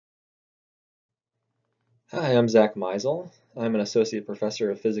Hi, I'm Zach Meisel. I'm an associate professor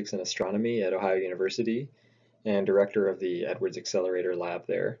of physics and astronomy at Ohio University and director of the Edwards Accelerator Lab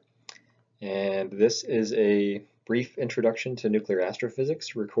there. And this is a brief introduction to nuclear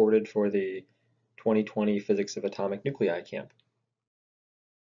astrophysics recorded for the 2020 Physics of Atomic Nuclei camp.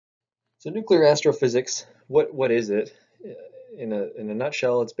 So nuclear astrophysics, what is it? In a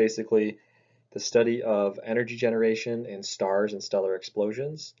nutshell, it's basically the study of energy generation in stars and stellar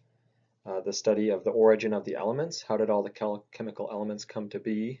explosions, the study of the origin of the elements. How did all the chemical elements come to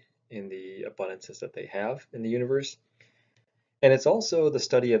be in the abundances that they have in the universe? And it's also the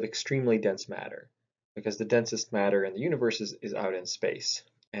study of extremely dense matter, because the densest matter in the universe is out in space.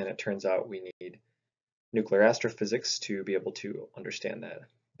 And it turns out we need nuclear astrophysics to be able to understand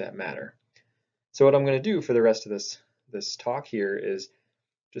that matter. So what I'm going to do for the rest of this talk here is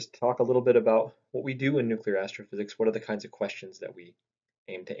just talk a little bit about what we do in nuclear astrophysics. What are the kinds of questions that we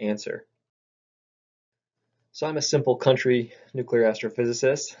aim to answer? So I'm a simple country nuclear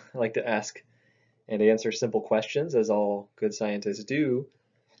astrophysicist. I like to ask and answer simple questions, as all good scientists do.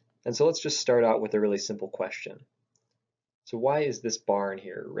 And so let's just start out with a really simple question. So why is this barn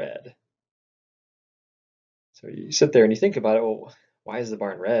here red? So you sit there and you think about it, well, why is the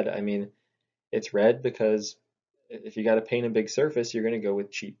barn red? I mean, it's red because if you got to paint a big surface, you're going to go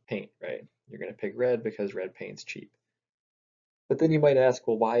with cheap paint, right? You're going to pick red because red paint's cheap. But then you might ask,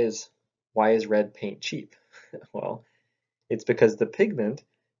 well, why is red paint cheap? Well, it's because the pigment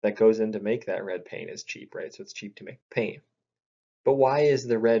that goes in to make that red paint is cheap, right? So it's cheap to make paint. But why is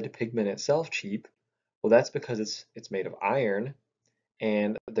the red pigment itself cheap? Well, that's because it's made of iron,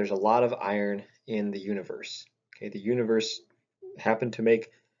 and there's a lot of iron in the universe. Okay, the universe happened to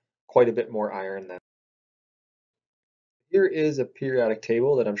make quite a bit more iron than. Here is a periodic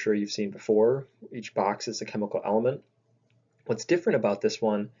table that I'm sure you've seen before. Each box is a chemical element. What's different about this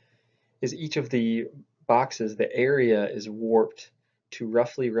one is each of the boxes, the area is warped to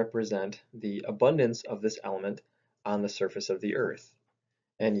roughly represent the abundance of this element on the surface of the Earth.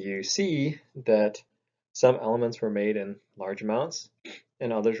 And you see that some elements were made in large amounts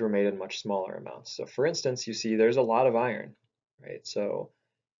and others were made in much smaller amounts. So for instance, you see there's a lot of iron, right? So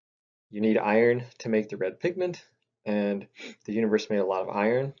you need iron to make the red pigment, and the universe made a lot of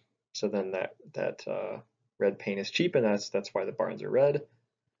iron. So then that red paint is cheap, and that's why the barns are red.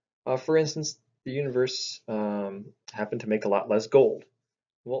 For instance, the universe happened to make a lot less gold.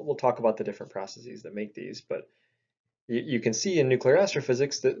 We'll talk about the different processes that make these, but you can see in nuclear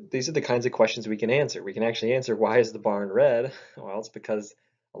astrophysics that these are the kinds of questions we can answer. We can actually answer, why is the barn red? Well, it's because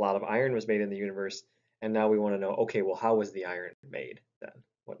a lot of iron was made in the universe, and now we want to know, okay, well, how was the iron made then?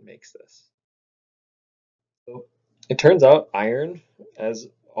 What makes this? So it turns out iron, as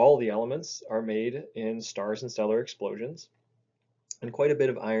all the elements, are made in stars and stellar explosions, and quite a bit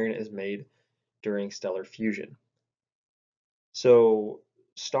of iron is made during stellar fusion. So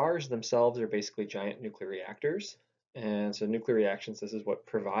stars themselves are basically giant nuclear reactors, and so nuclear reactions, this is what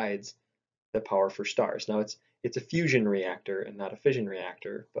provides the power for stars. Now it's a fusion reactor and not a fission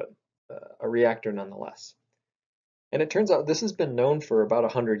reactor, but a reactor nonetheless. And it turns out this has been known for about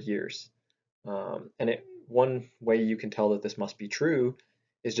 100 years. One way you can tell that this must be true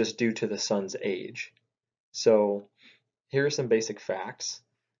is just due to the sun's age. So here are some basic facts.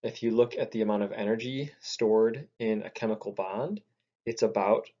 If you look at the amount of energy stored in a chemical bond, it's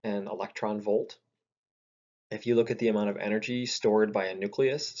about an electron volt. If you look at the amount of energy stored by a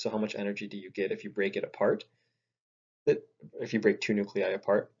nucleus, so how much energy do you get if you break it apart? If you break two nuclei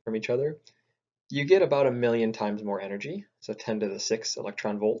apart from each other, you get about 1,000,000 times more energy, so 10 to the 6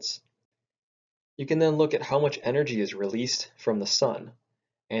 electron volts. You can then look at how much energy is released from the sun,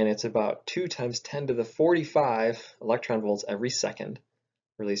 and it's about 2 times 10 to the 45 electron volts every second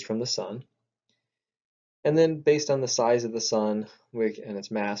released from the sun. And then based on the size of the sun and its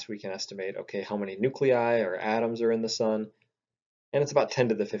mass, we can estimate, okay, how many nuclei or atoms are in the sun, and it's about 10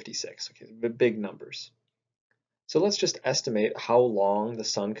 to the 56, okay, big numbers. So let's just estimate how long the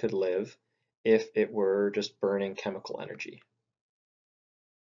sun could live if it were just burning chemical energy.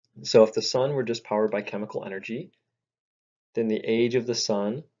 So if the sun were just powered by chemical energy, then the age of the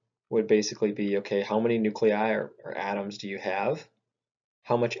sun would basically be, okay, how many nuclei or atoms do you have?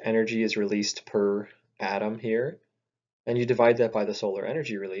 How much energy is released per atom here? And you divide that by the solar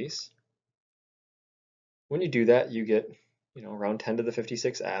energy release. When you do that, you get, around 10 to the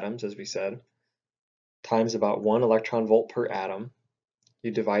 56 atoms, as we said, times about 1 electron volt per atom.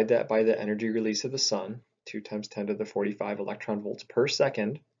 You divide that by the energy release of the sun, 2 times 10 to the 45 electron volts per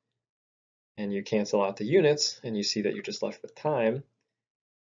second, and you cancel out the units, and you see that you're just left with time,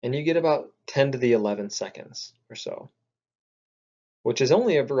 and you get about 10 to the 11 seconds or so, which is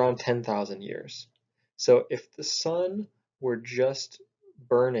only around 10,000 years. So if the sun were just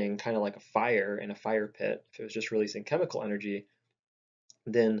burning kind of like a fire in a fire pit, if it was just releasing chemical energy,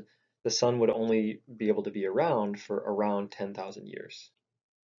 then the sun would only be able to be around for around 10,000 years.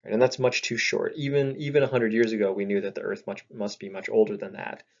 Right? And that's much too short. Even 100 years ago, we knew that the Earth must be much older than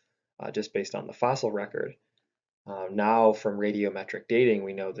that, just based on the fossil record. Now, from radiometric dating,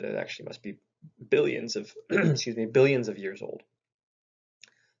 we know that it actually must be billions of excuse me, billions of years old.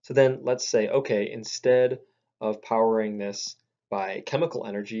 So then let's say, okay, instead of powering this by chemical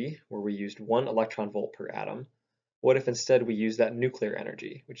energy, where we used 1 electron volt per atom, what if instead we use that nuclear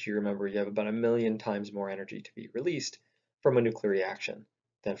energy, which you remember you have about 1,000,000 times more energy to be released from a nuclear reaction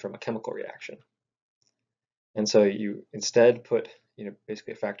than from a chemical reaction. And so you instead put,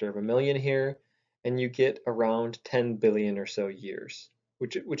 basically a factor of 1,000,000 here, and you get around 10 billion or so years,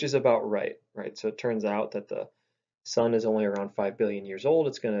 which is about right, right? So it turns out that the sun is only around 5 billion years old.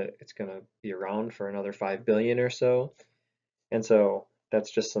 It's gonna be around for another 5 billion or so. And so that's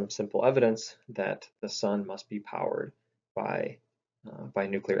just some simple evidence that the sun must be powered by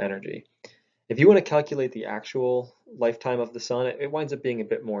nuclear energy. If you want to calculate the actual lifetime of the sun, it winds up being a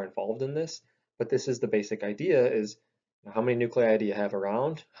bit more involved than this, but this is the basic idea: is how many nuclei do you have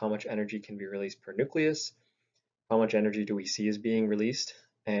around, how much energy can be released per nucleus, how much energy do we see is being released,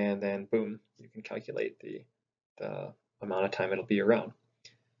 and then boom, you can calculate the amount of time it'll be around.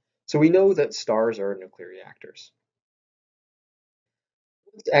 So we know that stars are nuclear reactors.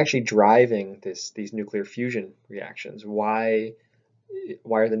 What's actually driving these nuclear fusion reactions? Why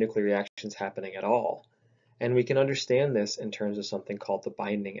are the nuclear reactions happening at all? And we can understand this in terms of something called the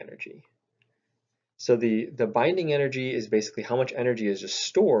binding energy. So the binding energy is basically how much energy is just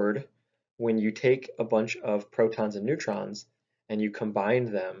stored when you take a bunch of protons and neutrons and you combine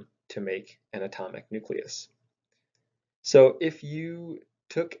them to make an atomic nucleus. So if you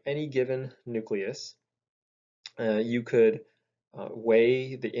took any given nucleus, you could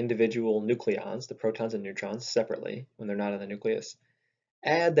weigh the individual nucleons, the protons and neutrons, separately when they're not in the nucleus,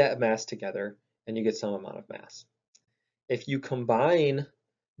 add that mass together, and you get some amount of mass. If you combine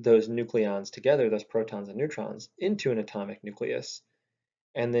those nucleons together, those protons and neutrons, into an atomic nucleus,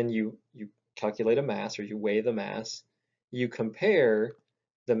 and then you calculate a mass, or you weigh the mass, you compare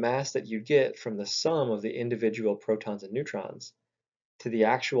the mass that you get from the sum of the individual protons and neutrons to the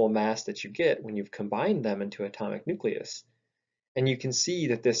actual mass that you get when you've combined them into an atomic nucleus. And you can see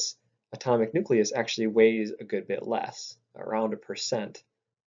that this atomic nucleus actually weighs a good bit less, around 1%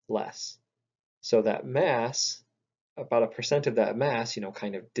 less. So that mass, about 1% of that mass,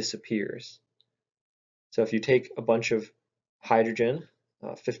 kind of disappears. So if you take a bunch of hydrogen,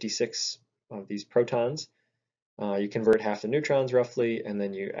 56 of these protons, you convert half the neutrons roughly, and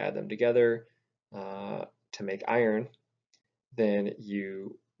then you add them together to make iron, then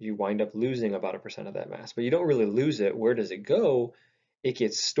you wind up losing about 1% of that mass. But you don't really lose it. Where does it go? It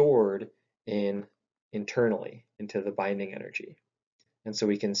gets stored internally into the binding energy. And so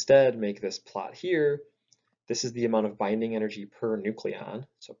we can instead make this plot here. This is the amount of binding energy per nucleon,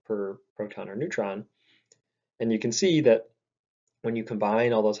 so per proton or neutron. And you can see that when you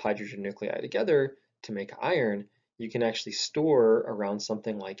combine all those hydrogen nuclei together to make iron, you can actually store around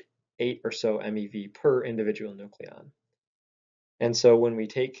something like 8 or so MeV per individual nucleon. And so when we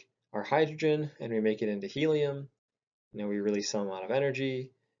take our hydrogen and we make it into helium, we release some amount of energy.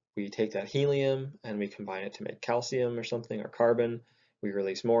 We take that helium and we combine it to make calcium or something, or carbon. We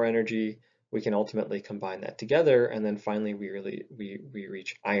release more energy. We can ultimately combine that together, and then finally we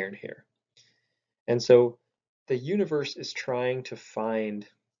reach iron here. And so the universe is trying to find,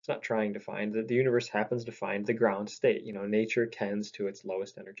 it's not trying to find, the universe happens to find the ground state. Nature tends to its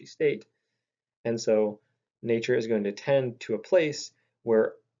lowest energy state. And so nature is going to tend to a place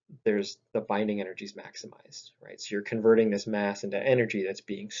where there's the binding energy is maximized, right? So you're converting this mass into energy that's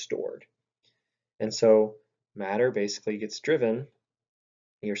being stored. And so matter basically gets driven.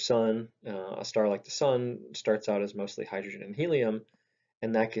 Your sun, a star like the sun, starts out as mostly hydrogen and helium,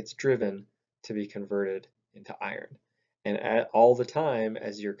 and that gets driven to be converted into iron. And all the time,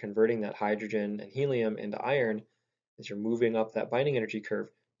 as you're converting that hydrogen and helium into iron, as you're moving up that binding energy curve,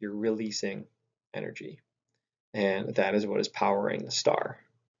 you're releasing energy. And that is what is powering the star.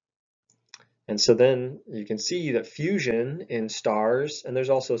 And so then you can see that fusion in stars, and there's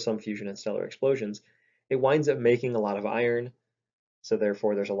also some fusion in stellar explosions, it winds up making a lot of iron. So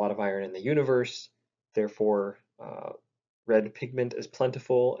therefore there's a lot of iron in the universe. Therefore red pigment is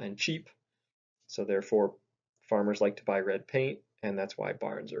plentiful and cheap. So therefore farmers like to buy red paint, and that's why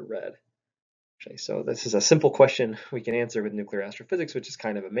barns are red. Okay, so this is a simple question we can answer with nuclear astrophysics, which is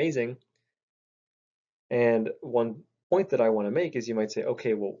kind of amazing. And one point that I want to make is you might say,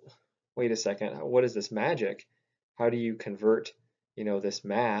 okay, well, wait a second, what is this magic? How do you convert, this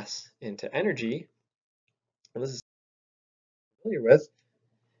mass into energy? And this is familiar with.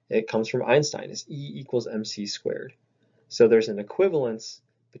 It comes from Einstein. It's E equals mc squared. So there's an equivalence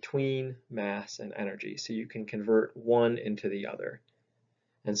between mass and energy. So you can convert one into the other.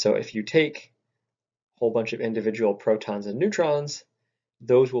 And so if you take a whole bunch of individual protons and neutrons,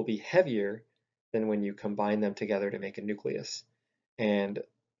 those will be heavier than when you combine them together to make a nucleus. And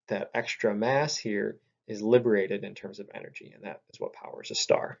that extra mass here is liberated in terms of energy, and that is what powers a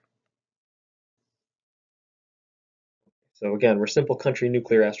star. So again, we're simple country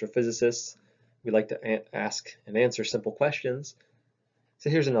nuclear astrophysicists. We like to ask and answer simple questions. So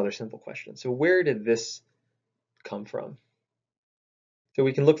here's another simple question. So where did this come from? So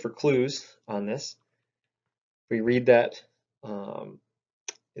we can look for clues on this. If we read that,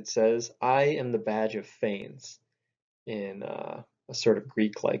 it says, I am the badge of Phanes in a sort of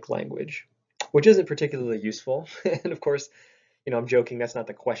Greek-like language, which isn't particularly useful. And of course, I'm joking, that's not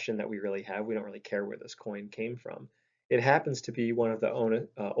the question that we really have. We don't really care where this coin came from. It happens to be one of the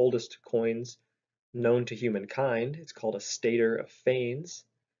oldest coins known to humankind. It's called a stater of Phanes.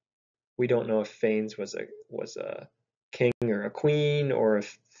 We don't know if Phanes was a king or a queen, or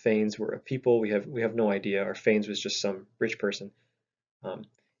if Phanes were a people. We have no idea, or Phanes was just some rich person.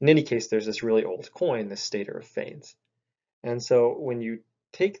 In any case, there's this really old coin, this stater of Phanes. And so when you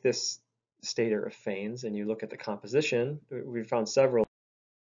take this stater of Phanes and you look at the composition, we found several,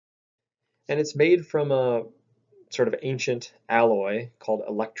 and it's made from a sort of ancient alloy called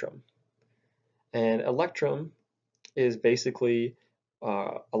electrum. And electrum is basically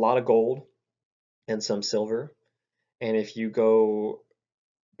a lot of gold and some silver. And if you go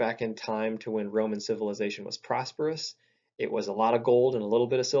back in time to when Roman civilization was prosperous, it was a lot of gold and a little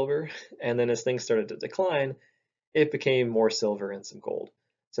bit of silver. And then as things started to decline, it became more silver and some gold.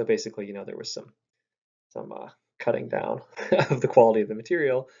 So basically, there was some cutting down of the quality of the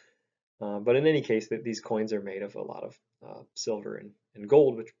material. But in any case, these coins are made of a lot of silver and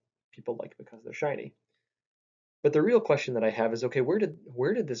gold, which people like because they're shiny. But the real question that I have is, okay, where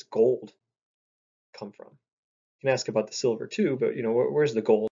did this gold come from? You can ask about the silver too, but where's the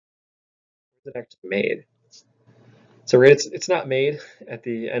gold? Where's it actually made? So it's not made at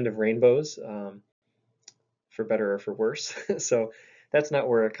the end of rainbows, for better or for worse. So that's not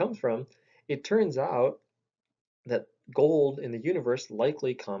where it comes from. It turns out that gold in the universe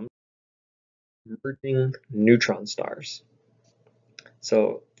likely comes from merging neutron stars.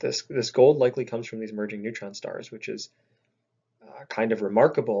 So this gold likely comes from these merging neutron stars, which is kind of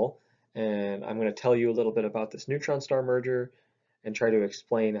remarkable. And I'm going to tell you a little bit about this neutron star merger and try to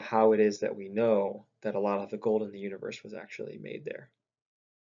explain how it is that we know that a lot of the gold in the universe was actually made there.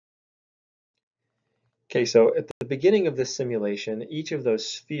 Okay, so at the beginning of this simulation, each of those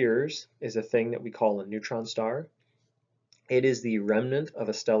spheres is a thing that we call a neutron star. It is the remnant of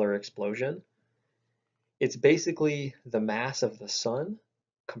a stellar explosion. It's basically the mass of the sun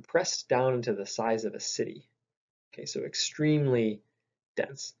compressed down into the size of a city. Okay, so extremely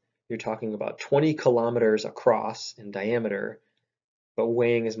dense. You're talking about 20 kilometers across in diameter, but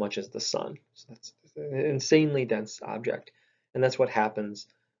weighing as much as the sun. So that's an insanely dense object. And that's what happens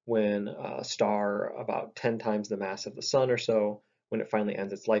when a star about 10 times the mass of the sun or so, when it finally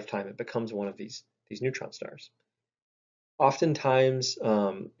ends its lifetime, it becomes one of these neutron stars. Oftentimes,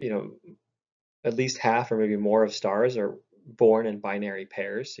 at least half or maybe more of stars are born in binary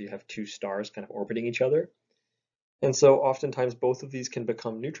pairs. So you have two stars kind of orbiting each other. And so oftentimes both of these can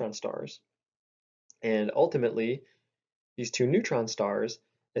become neutron stars. And ultimately, these two neutron stars,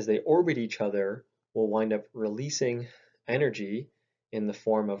 as they orbit each other, will wind up releasing energy in the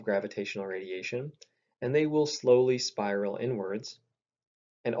form of gravitational radiation, and they will slowly spiral inwards,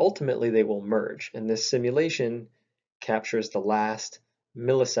 and ultimately they will merge. And this simulation captures the last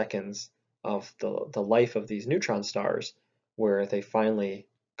milliseconds of the life of these neutron stars, where they finally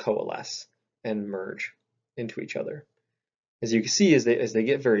coalesce and merge into each other. As you can see, as they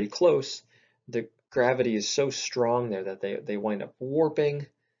get very close, the gravity is so strong there that they wind up warping.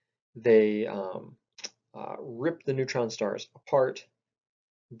 They rip the neutron stars apart.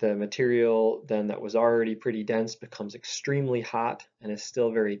 The material then that was already pretty dense becomes extremely hot and is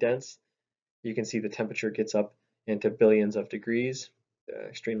still very dense. You can see the temperature gets up into billions of degrees,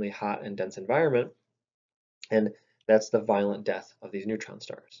 extremely hot and dense environment. And that's the violent death of these neutron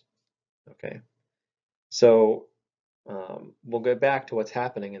stars. Okay, so we'll get back to what's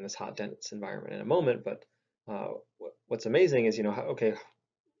happening in this hot, dense environment in a moment, but what's amazing is, okay,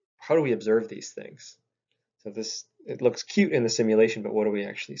 how do we observe these things? So it looks cute in the simulation, but what do we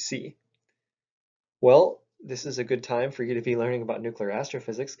actually see? Well, this is a good time for you to be learning about nuclear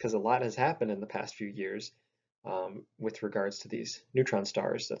astrophysics because a lot has happened in the past few years with regards to these neutron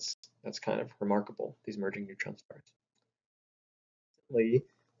stars. That's kind of remarkable, these merging neutron stars. Recently,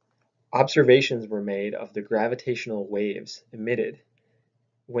 observations were made of the gravitational waves emitted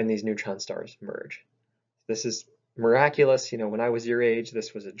when these neutron stars merge. This is miraculous. You know, when I was your age,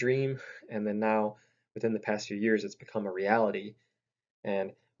 this was a dream, and then now, within the past few years, it's become a reality.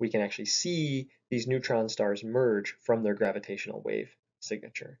 And we can actually see these neutron stars merge from their gravitational wave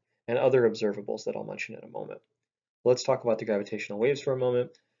signature and other observables that I'll mention in a moment. Let's talk about the gravitational waves for a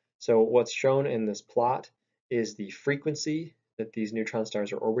moment. So what's shown in this plot is the frequency that these neutron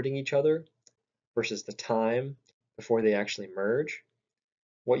stars are orbiting each other versus the time before they actually merge.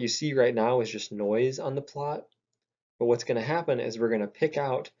 What you see right now is just noise on the plot, but what's going to happen is we're going to pick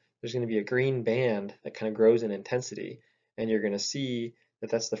out, there's going to be a green band that kind of grows in intensity, and you're going to see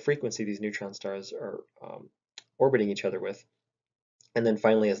that that's the frequency these neutron stars are orbiting each other with. And then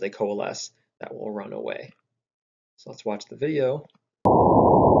finally, as they coalesce, that will run away. So let's watch the video.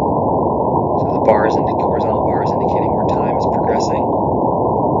 So the bars, horizontal bars indicating where time is progressing.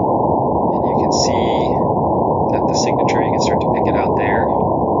 And you can see that the signature, you can start to pick it out there,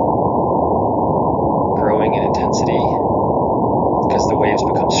 growing in intensity because the waves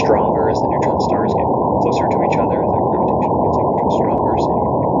become stronger as the neutron stars get closer to each other. The gravitational wave signature is stronger, so you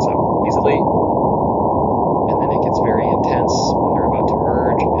can pick this out more easily. And then it gets very intense when they're about to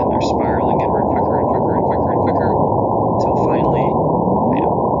merge, and they're spiraling inward quicker and quicker and quicker and quicker until finally,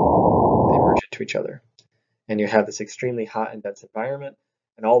 bam, they merge into each other. And you have this extremely hot and dense environment,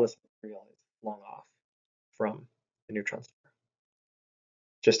 and all this material is flung off from the neutron star.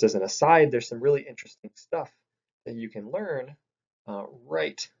 Just as an aside, there's some really interesting stuff that you can learn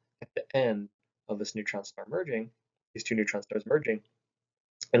right at the end of this neutron star merging, these two neutron stars merging,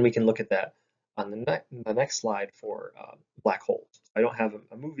 and we can look at that on the next slide for black holes. I don't have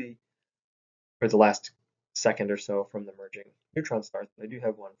a movie for the last second or so from the merging neutron stars, but I do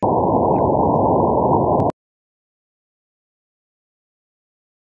have one for black holes.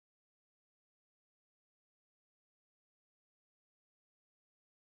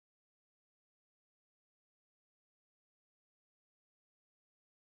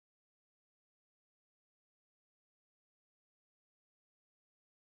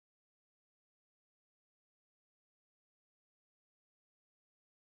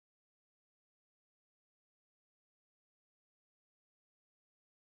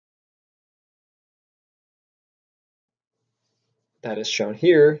 That is shown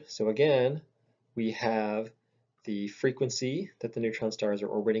here. So again, we have the frequency that the neutron stars are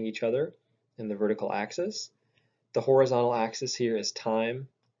orbiting each other in the vertical axis. The horizontal axis here is time,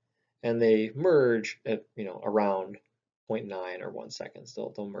 and they merge at around 0.9 or 1 second.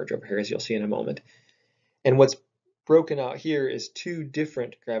 They'll merge over here, as you'll see in a moment. And what's broken out here is two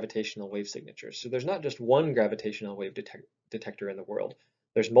different gravitational wave signatures. So there's not just one gravitational wave detector in the world.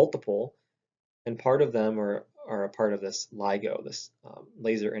 There's multiple, and part of them are a part of this LIGO, this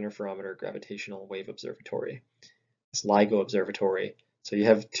Laser Interferometer Gravitational Wave Observatory, this LIGO observatory. So you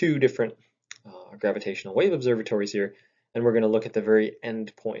have two different gravitational wave observatories here, and we're going to look at the very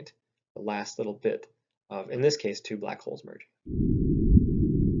end point, the last little bit of, in this case, two black holes merging.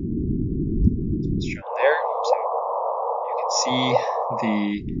 So it's shown there. So you can see the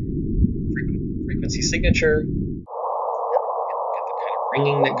frequency signature, and then we can look at the kind of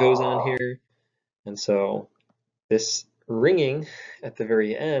ringing that goes on here. And so this ringing at the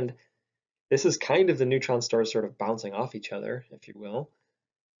very end, this is kind of the neutron stars sort of bouncing off each other, if you will.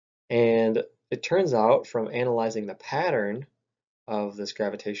 And it turns out from analyzing the pattern of this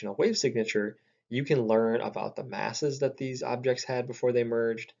gravitational wave signature, you can learn about the masses that these objects had before they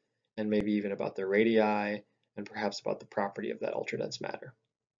merged, and maybe even about their radii, and perhaps about the property of that ultradense matter.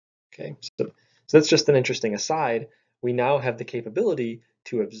 Okay, so that's just an interesting aside. We now have the capability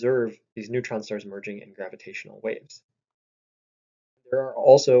to observe these neutron stars merging in gravitational waves. There are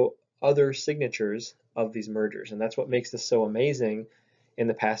also other signatures of these mergers, and that's what makes this so amazing in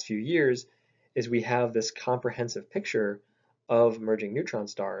the past few years, is we have this comprehensive picture of merging neutron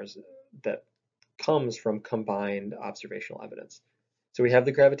stars that comes from combined observational evidence. So we have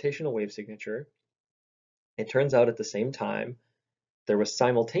the gravitational wave signature. It turns out at the same time, there was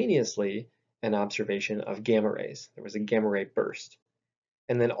simultaneously an observation of gamma rays. There was a gamma ray burst.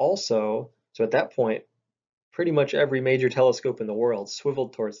 And then also, so at that point, pretty much every major telescope in the world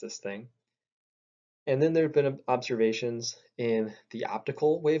swiveled towards this thing. And then there have been observations in the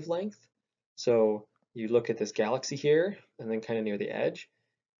optical wavelength. So you look at this galaxy here, and then kind of near the edge,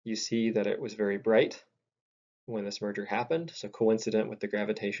 you see that it was very bright when this merger happened, so coincident with the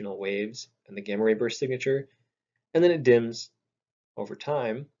gravitational waves and the gamma ray burst signature, and then it dims over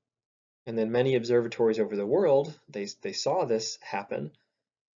time. And then many observatories over the world, they saw this happen,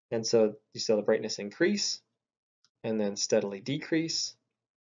 and so you saw the brightness increase and then steadily decrease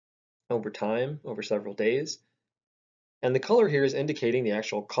over time, over several days. And the color here is indicating the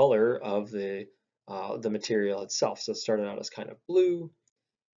actual color of the material itself. So it started out as kind of blue,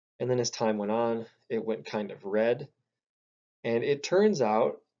 and then as time went on, it went kind of red. And it turns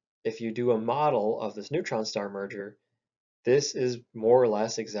out, if you do a model of this neutron star merger, this is more or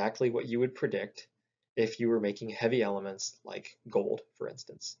less exactly what you would predict if you were making heavy elements like gold, for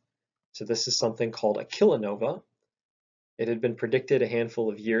instance. So this is something called a kilonova. It had been predicted a handful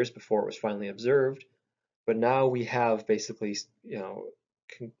of years before it was finally observed, but now we have basically,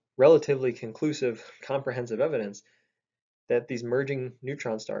 relatively conclusive, comprehensive evidence that these merging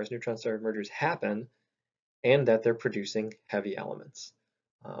neutron star mergers happen, and that they're producing heavy elements.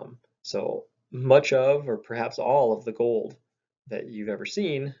 So much of, or perhaps all of the gold that you've ever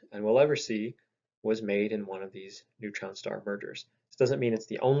seen and will ever see was made in one of these neutron star mergers. This doesn't mean it's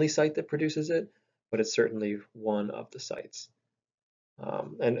the only site that produces it, but it's certainly one of the sites.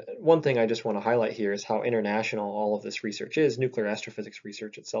 And one thing I just want to highlight here is how international all of this research is. Nuclear astrophysics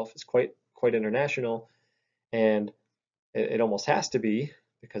research itself is quite international, and it almost has to be,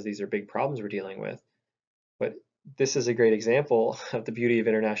 because these are big problems we're dealing with. But this is a great example of the beauty of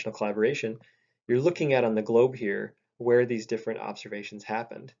international collaboration. You're looking at on the globe here where these different observations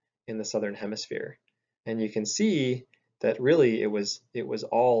happened in the southern hemisphere. And you can see that really it was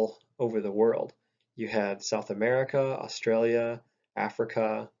all over the world. You had South America, Australia,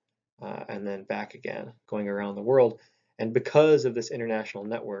 Africa, and then back again, going around the world. And because of this international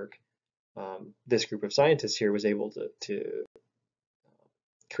network, this group of scientists here was able to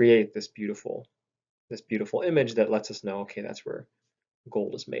create this beautiful image that lets us know, okay, that's where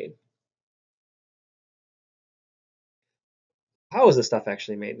gold is made. How is this stuff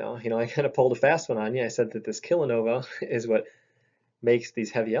actually made now? I kind of pulled a fast one on you. I said that this kilonova is what makes these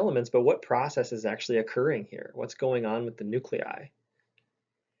heavy elements, but what process is actually occurring here? What's going on with the nuclei?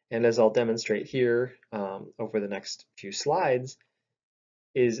 And as I'll demonstrate here over the next few slides,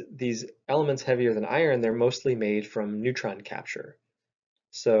 is these elements heavier than iron, they're mostly made from neutron capture.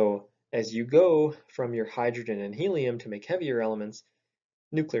 So as you go from your hydrogen and helium to make heavier elements,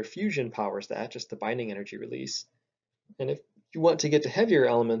 nuclear fusion powers that, just the binding energy release. And if you want to get to heavier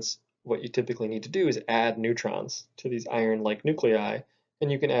elements, what you typically need to do is add neutrons to these iron-like nuclei,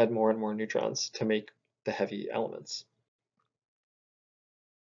 and you can add more and more neutrons to make the heavy elements.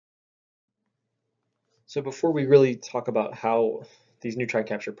 So before we really talk about how these neutron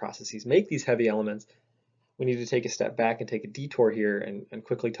capture processes make these heavy elements, we need to take a step back and take a detour here and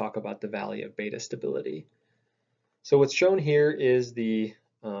quickly talk about the valley of beta stability. So what's shown here is the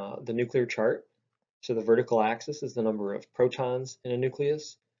nuclear chart. So the vertical axis is the number of protons in a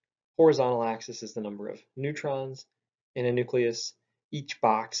nucleus. Horizontal axis is the number of neutrons in a nucleus. Each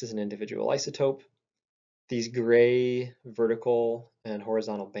box is an individual isotope. These gray vertical and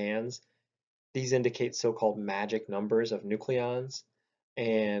horizontal bands, these indicate so-called magic numbers of nucleons.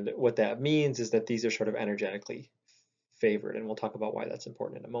 And what that means is that these are sort of energetically favored, and we'll talk about why that's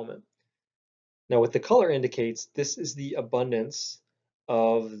important in a moment. Now, what the color indicates, this is the abundance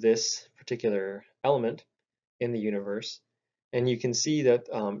of this particular element in the universe. And you can see that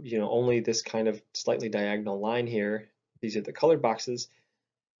only this kind of slightly diagonal line here, these are the colored boxes.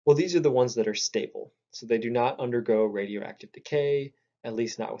 Well, these are the ones that are stable. So they do not undergo radioactive decay, at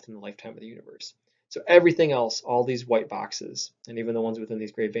least not within the lifetime of the universe. So everything else, all these white boxes, and even the ones within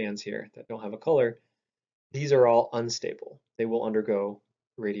these gray bands here that don't have a color, these are all unstable. They will undergo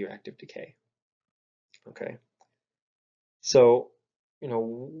radioactive decay. Okay. So,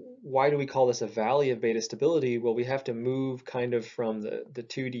 why do we call this a valley of beta stability? Well, we have to move kind of from the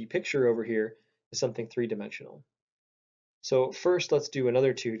 2D picture over here to something three-dimensional. So first, let's do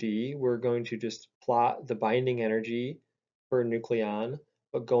another 2D. We're going to just plot the binding energy for a nucleon,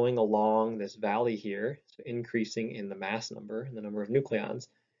 but going along this valley here, so increasing in the mass number and the number of nucleons.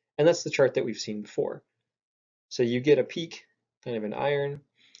 And that's the chart that we've seen before. So you get a peak kind of in iron,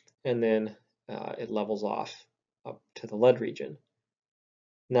 and then it levels off up to the lead region.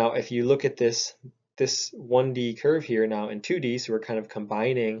 Now, if you look at this 1D curve here now in 2D, so we're kind of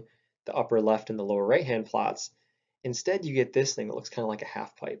combining the upper left and the lower right-hand plots, instead you get this thing that looks kind of like a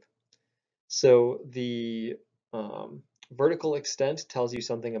half pipe. So the vertical extent tells you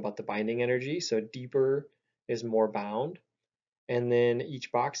something about the binding energy, so deeper is more bound. And then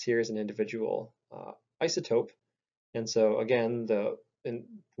each box here is an individual isotope. And so again, the in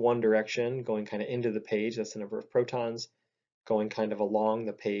one direction, going kind of into the page, that's the number of protons. Going kind of along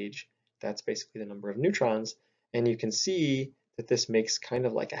the page, that's basically the number of neutrons. And you can see that this makes kind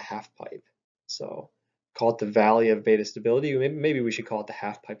of like a half pipe. So call it the valley of beta stability. Maybe we should call it the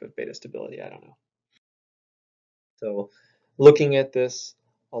half pipe of beta stability. I don't know. So looking at this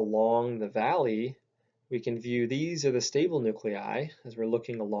along the valley, we can view these are the stable nuclei as we're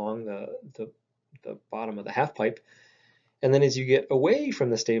looking along the bottom of the half pipe. And then as you get away from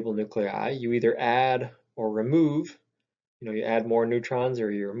the stable nuclei, you either add or remove, you add more neutrons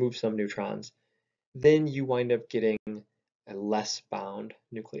or you remove some neutrons, then you wind up getting a less bound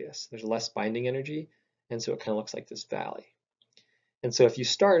nucleus. There's less binding energy, and so it kind of looks like this valley. And so if you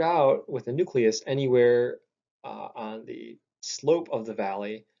start out with a nucleus anywhere on the slope of the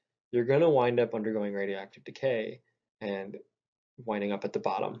valley, you're going to wind up undergoing radioactive decay and winding up at the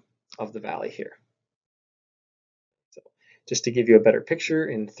bottom of the valley here. So just to give you a better picture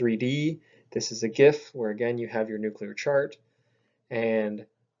in 3D, this is a GIF where again you have your nuclear chart, and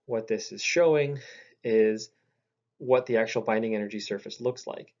what this is showing is what the actual binding energy surface looks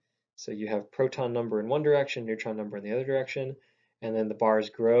like. So you have proton number in one direction, neutron number in the other direction, and then the bars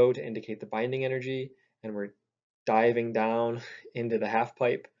grow to indicate the binding energy, and we're diving down into the half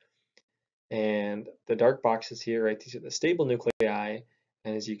pipe. And the dark boxes here, right, these are the stable nuclei,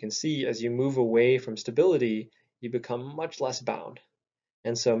 and as you can see, as you move away from stability, you become much less bound.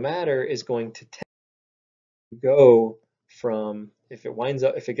 And so matter is going to tend to go from, if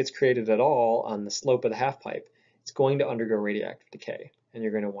it gets created at all on the slope of the half pipe, it's going to undergo radioactive decay, and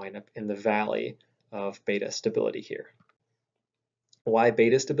you're going to wind up in the valley of beta stability here. Why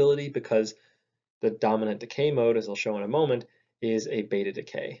beta stability? Because the dominant decay mode, as I'll show in a moment, is a beta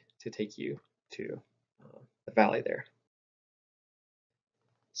decay to take you to the valley there.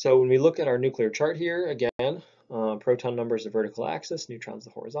 So when we look at our nuclear chart here, again, proton number is the vertical axis, neutrons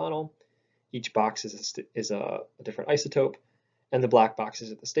the horizontal. Each box is a different isotope, and the black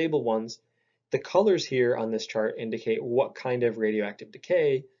boxes are the stable ones. The colors here on this chart indicate what kind of radioactive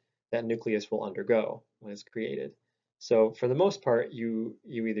decay that nucleus will undergo when it's created. So for the most part, you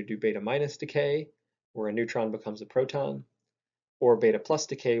either do beta minus decay, where a neutron becomes a proton, or beta plus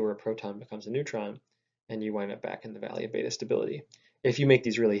decay, where a proton becomes a neutron, and you wind up back in the valley of beta stability. If you make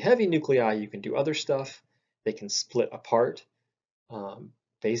these really heavy nuclei, you can do other stuff. They can split apart,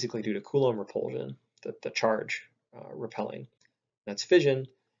 basically due to Coulomb repulsion, the charge repelling. That's fission.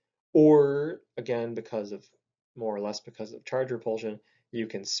 Or again, more or less because of charge repulsion, you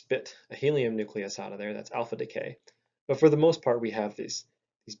can spit a helium nucleus out of there. That's alpha decay. But for the most part, we have these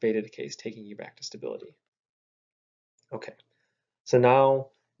beta decays taking you back to stability. Okay, so now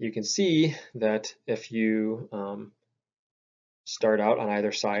you can see that if you start out on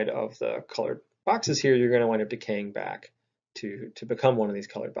either side of the colored boxes here, you're going to wind up decaying back to become one of these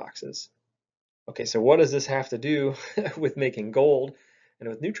colored boxes. Okay, so what does this have to do with making gold and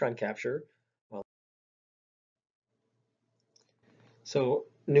with neutron capture? Well, so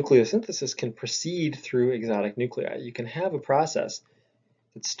nucleosynthesis can proceed through exotic nuclei. You can have a process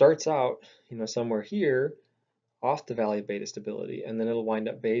that starts out, somewhere here off the valley of beta stability, and then it'll wind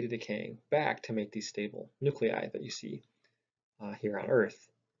up beta decaying back to make these stable nuclei that you see here on Earth.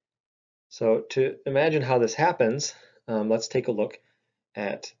 So to imagine how this happens, let's take a look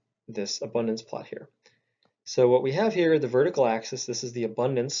at this abundance plot here. So what we have here, the vertical axis, this is the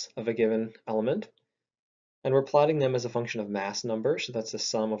abundance of a given element, and we're plotting them as a function of mass number, so that's the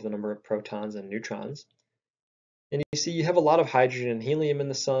sum of the number of protons and neutrons. And you see you have a lot of hydrogen and helium in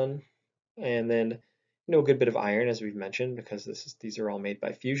the sun, and then a good bit of iron, as we've mentioned, because these are all made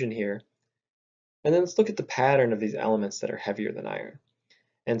by fusion here. And then let's look at the pattern of these elements that are heavier than iron,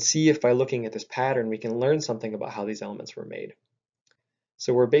 and see if by looking at this pattern we can learn something about how these elements were made.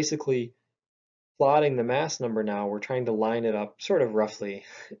 So we're basically plotting the mass number now. We're trying to line it up sort of roughly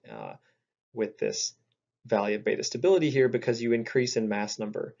with this valley of beta stability here, because you increase in mass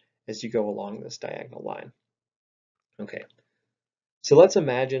number as you go along this diagonal line. Okay, so let's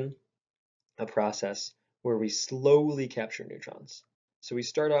imagine a process where we slowly capture neutrons. So we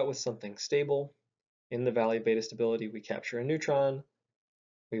start out with something stable. In the valley of beta stability, we capture a neutron.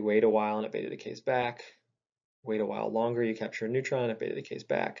 We wait a while and it beta decays back. Wait a while longer, you capture a neutron, it beta decays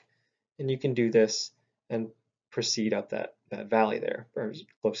back. And you can do this and proceed up that valley there, or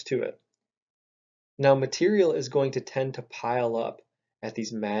close to it. Now material is going to tend to pile up at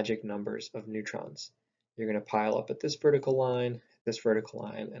these magic numbers of neutrons. You're going to pile up at this vertical line,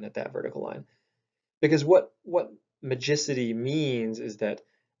 and at that vertical line. Because what magicity means is that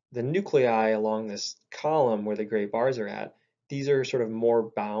the nuclei along this column where the gray bars are at, these are sort of more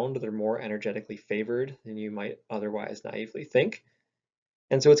bound, they're more energetically favored than you might otherwise naively think.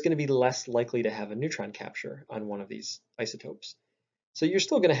 And so it's going to be less likely to have a neutron capture on one of these isotopes. So you're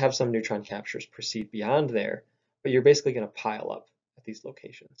still going to have some neutron captures proceed beyond there, but you're basically going to pile up at these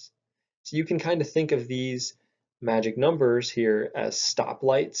locations. So you can kind of think of these magic numbers here as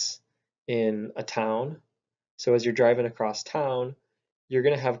stoplights in a town. So as you're driving across town, you're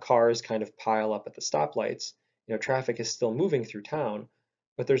going to have cars kind of pile up at the stoplights. You know, traffic is still moving through town,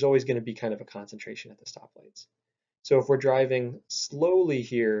 but there's always going to be kind of a concentration at the stoplights. So if we're driving slowly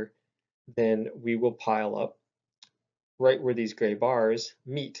here, then we will pile up right where these gray bars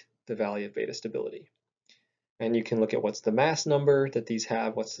meet the valley of beta stability. And you can look at what's the mass number that these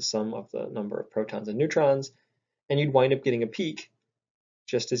have, what's the sum of the number of protons and neutrons, and you'd wind up getting a peak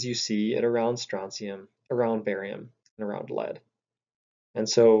just as you see it around strontium, around barium, and around lead. And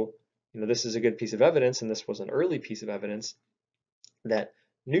so, this is a good piece of evidence, and this was an early piece of evidence, that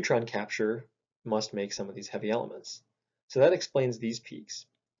neutron capture must make some of these heavy elements. So that explains these peaks.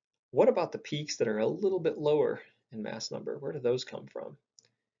 What about the peaks that are a little bit lower in mass number? Where do those come from?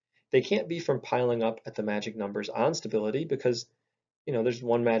 They can't be from piling up at the magic numbers on stability because, there's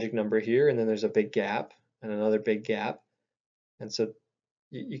one magic number here and then there's a big gap and another big gap. And so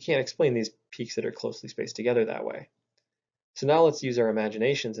you can't explain these peaks that are closely spaced together that way. So now let's use our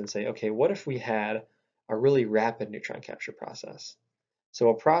imaginations and say, okay, what if we had a really rapid neutron capture process? So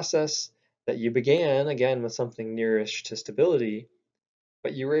a process that you began, again, with something nearish to stability,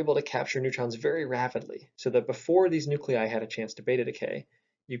 but you were able to capture neutrons very rapidly so that before these nuclei had a chance to beta decay,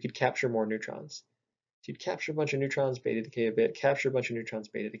 you could capture more neutrons. So you'd capture a bunch of neutrons, beta decay a bit, capture a bunch of neutrons,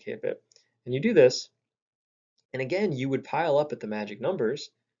 beta decay a bit. And you do this, and again, you would pile up at the magic numbers,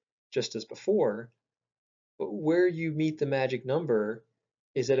 just as before, but where you meet the magic number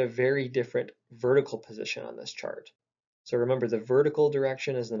is at a very different vertical position on this chart. So remember, the vertical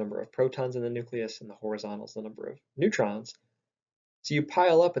direction is the number of protons in the nucleus, and the horizontal is the number of neutrons. So you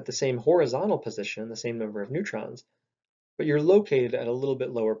pile up at the same horizontal position, the same number of neutrons, but you're located at a little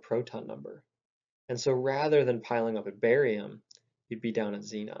bit lower proton number. And so rather than piling up at barium, you'd be down at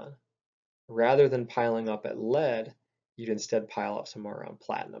xenon. Rather than piling up at lead, you'd instead pile up somewhere around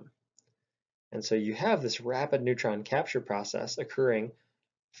platinum. And so you have this rapid neutron capture process occurring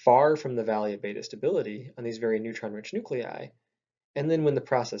far from the valley of beta stability on these very neutron-rich nuclei. And then when the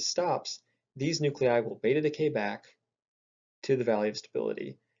process stops, these nuclei will beta decay back to the valley of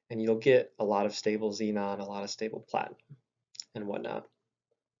stability, and you'll get a lot of stable xenon, a lot of stable platinum, and whatnot.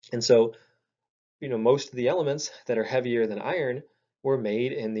 And so, most of the elements that are heavier than iron were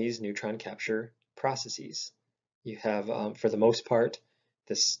made in these neutron capture processes. You have, for the most part,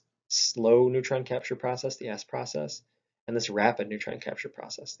 this slow neutron capture process, the S process, and this rapid neutron capture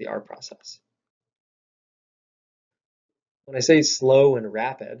process, the R process. When I say slow and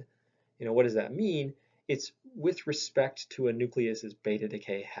rapid, what does that mean? It's with respect to a nucleus's beta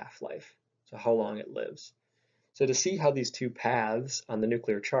decay half-life, so how long it lives. So to see how these two paths on the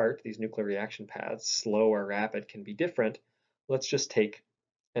nuclear chart, these nuclear reaction paths, slow or rapid, can be different, let's just take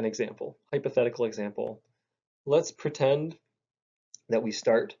an example, hypothetical example. Let's pretend that we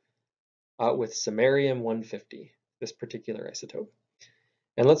start out with samarium-150, this particular isotope.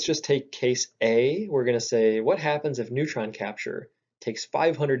 And let's just take case A. We're going to say, what happens if neutron capture takes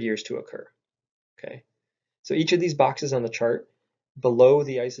 500 years to occur? Okay. So each of these boxes on the chart, below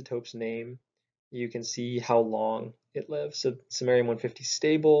the isotope's name, you can see how long it lives. So samarium-150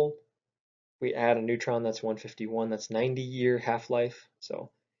 stable. We add a neutron, that's 151, that's 90-year half-life. So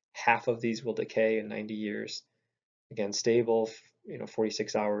half of these will decay in 90 years. Again, stable,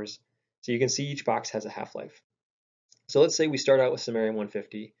 46 hours. So you can see each box has a half-life. So let's say we start out with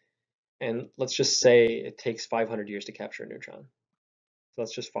samarium-150, and let's just say it takes 500 years to capture a neutron. So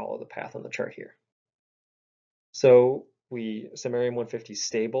let's just follow the path on the chart here. So samarium-150 is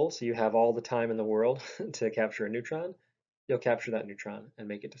stable, so you have all the time in the world to capture a neutron. You'll capture that neutron and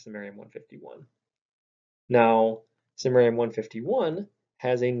make it to samarium-151. Now, samarium-151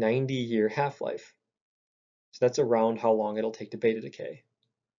 has a 90-year half-life. So that's around how long it'll take to beta decay.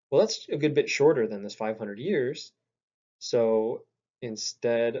 Well, that's a good bit shorter than this 500 years. So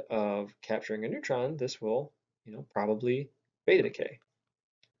instead of capturing a neutron, this will, probably beta decay.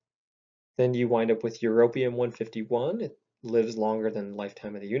 Then you wind up with europium-151. It lives longer than the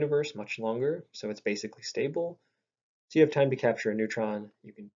lifetime of the universe, much longer, so it's basically stable. So you have time to capture a neutron,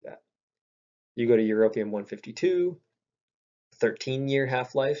 you can do that. You go to europium-152, 13-year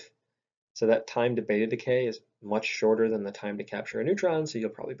half-life. So that time to beta decay is much shorter than the time to capture a neutron, so you'll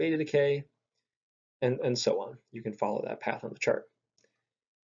probably beta decay, and so on. You can follow that path on the chart.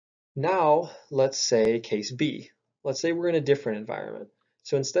 Now, let's say case B. Let's say we're in a different environment.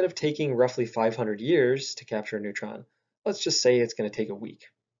 So instead of taking roughly 500 years to capture a neutron, let's just say it's going to take a week.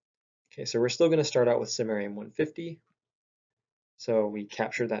 Okay, so we're still going to start out with samarium 150. So we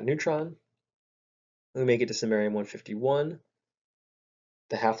capture that neutron. We make it to samarium 151.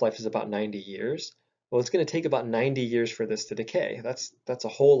 The half-life is about 90 years. Well, it's going to take about 90 years for this to decay. That's a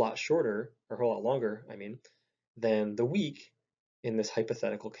whole lot shorter, or a whole lot longer, I mean, than the week in this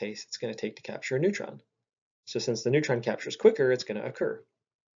hypothetical case it's going to take to capture a neutron. So since the neutron captures quicker, it's going to occur.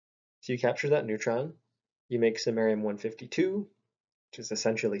 So you capture that neutron, you make samarium 152, which is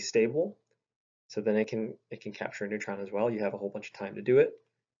essentially stable. So then it can capture a neutron as well. You have a whole bunch of time to do it.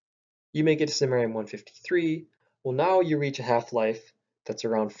 You make it to samarium 153. Well, now you reach a half-life that's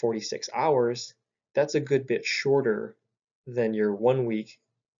around 46 hours. That's a good bit shorter than your 1 week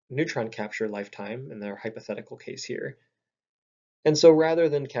neutron capture lifetime in their hypothetical case here. And so rather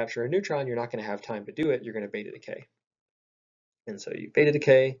than capture a neutron, you're not going to have time to do it. You're going to beta decay. And so you beta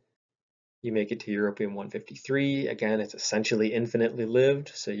decay, you make it to europium 153. Again, it's essentially infinitely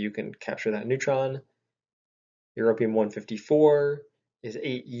lived, so you can capture that neutron. Europium 154 is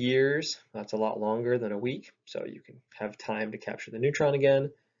 8 years. That's a lot longer than a week, so you can have time to capture the neutron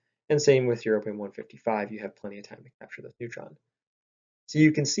again. And same with europium 155, you have plenty of time to capture the neutron. So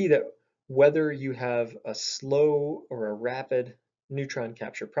you can see that whether you have a slow or a rapid neutron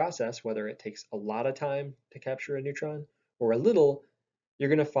capture process, whether it takes a lot of time to capture a neutron or a little, you're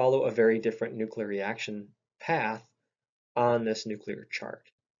going to follow a very different nuclear reaction path on this nuclear chart.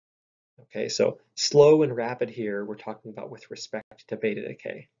 Okay, so slow and rapid here, we're talking about with respect to beta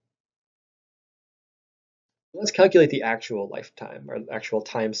decay. Let's calculate the actual lifetime or actual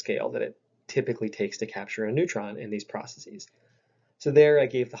time scale that it typically takes to capture a neutron in these processes. So there I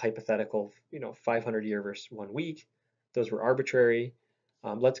gave the hypothetical, 500 year versus 1 week. Those were arbitrary.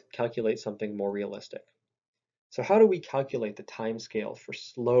 Let's calculate something more realistic. So how do we calculate the time scale for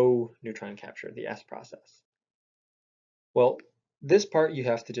slow neutron capture, the S process? Well, this part you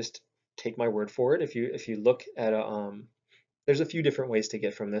have to just take my word for it. If you look at there's a few different ways to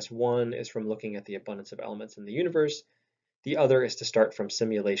get from this. One is from looking at the abundance of elements in the universe. The other is to start from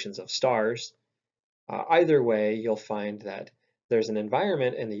simulations of stars. Either way, you'll find that there's an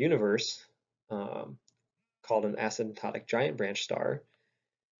environment in the universe called an asymptotic giant branch star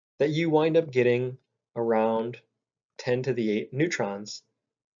that you wind up getting around 10 to the 8 neutrons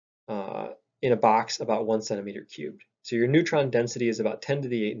in a box about 1 centimeter cubed. So your neutron density is about 10 to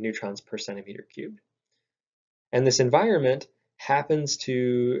the 8 neutrons per centimeter cubed. And this environment happens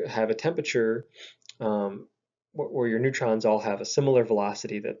to have a temperature where your neutrons all have a similar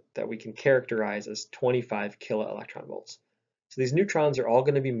velocity that we can characterize as 25 kiloelectron volts. So these neutrons are all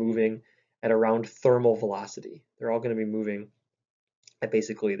going to be moving at around thermal velocity. They're all going to be moving at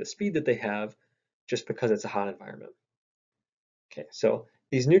basically the speed that they have just because it's a hot environment. Okay, so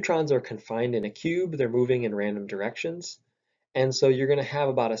these neutrons are confined in a cube. They're moving in random directions. And so you're going to have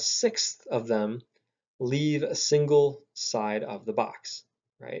about a sixth of them leave a single side of the box,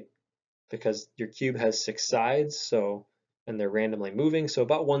 right? Because your cube has 6 sides, and they're randomly moving, so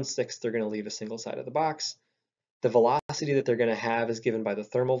about 1/6 they're going to leave a single side of the box. The velocity that they're going to have is given by the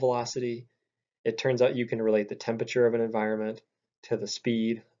thermal velocity. It turns out you can relate the temperature of an environment to the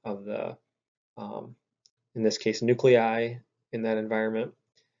speed of the, in this case, nuclei in that environment.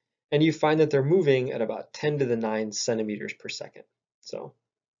 And you find that they're moving at about 10 to the 9 centimeters per second. So,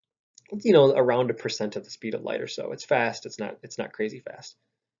 around 1% of the speed of light or so. It's fast, it's not crazy fast.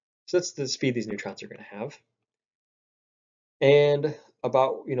 So that's the speed these neutrons are going to have. And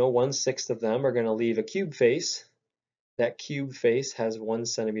about 1/6 of them are going to leave a cube face. That cube face has 1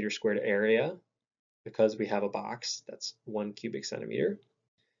 centimeter squared area because we have a box that's 1 cubic centimeter.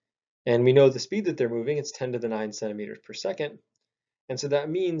 And we know the speed that they're moving, it's 10 to the 9 centimeters per second. And so that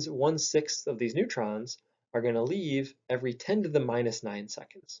means 1/6 of these neutrons are going to leave every 10 to the minus 9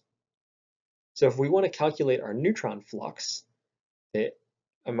 seconds. So if we want to calculate our neutron flux, the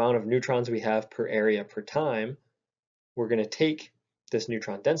amount of neutrons we have per area per time, we're going to take this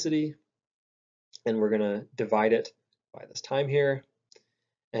neutron density and we're going to divide it by this time here.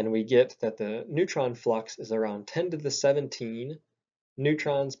 And we get that the neutron flux is around 10 to the 17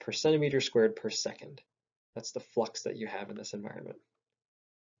 neutrons per centimeter squared per second. That's the flux that you have in this environment.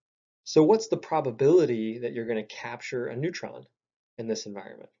 So what's the probability that you're going to capture a neutron in this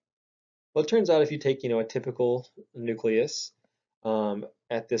environment? Well, it turns out if you take, a typical nucleus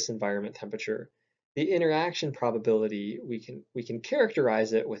at this environment temperature, the interaction probability, we can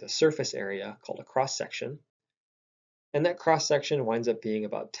characterize it with a surface area called a cross-section. And that cross-section winds up being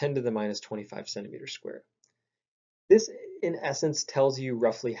about 10 to the minus 25 centimeters squared. This, in essence, tells you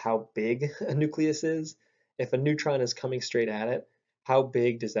roughly how big a nucleus is. If a neutron is coming straight at it, how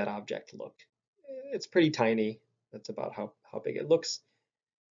big does that object look? It's pretty tiny. That's about how big it looks.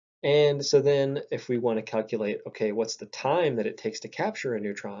 And so then if we want to calculate, okay, what's the time that it takes to capture a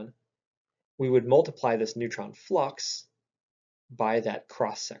neutron, we would multiply this neutron flux by that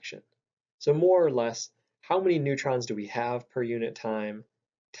cross section. So more or less, how many neutrons do we have per unit time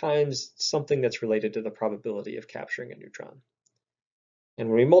times something that's related to the probability of capturing a neutron. And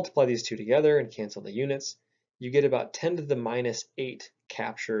when we multiply these two together and cancel the units, you get about 10 to the minus 8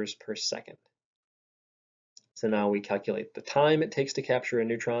 captures per second. So now we calculate the time it takes to capture a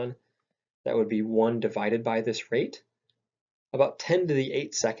neutron. That would be 1 divided by this rate, about 10 to the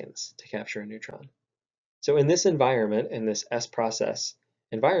 8 seconds to capture a neutron. So in this environment, in this S process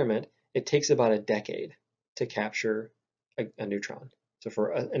environment, it takes about a decade to capture a neutron. So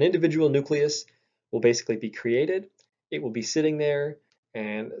for an individual nucleus will basically be created, it will be sitting there,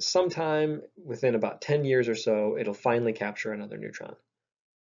 and sometime within about 10 years or so, it'll finally capture another neutron.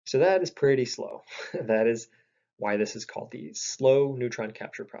 So that is pretty slow. That is why this is called the slow neutron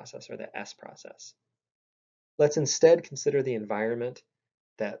capture process, or the S process. Let's instead consider the environment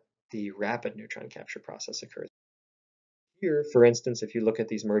that the rapid neutron capture process occurs. Here, for instance, if you look at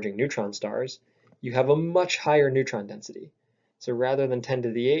these merging neutron stars, you have a much higher neutron density. So rather than 10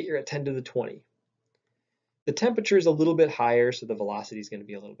 to the 8, you're at 10 to the 20. The temperature is a little bit higher, so the velocity is going to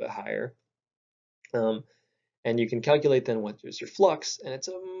be a little bit higher. And you can calculate then what is your flux, and it's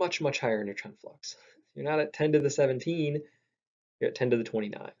a much, much higher neutron flux. You're not at 10 to the 17, you're at 10 to the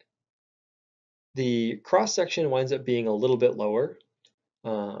 29. The cross section winds up being a little bit lower.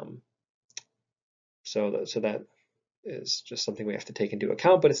 So that is just something we have to take into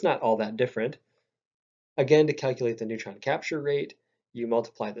account, but it's not all that different. Again, to calculate the neutron capture rate, you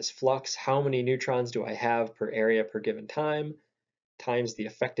multiply this flux, how many neutrons do I have per area per given time, times the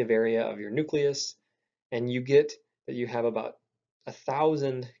effective area of your nucleus, and you get that you have about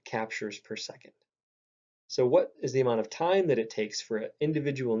 1,000 captures per second. So what is the amount of time that it takes for an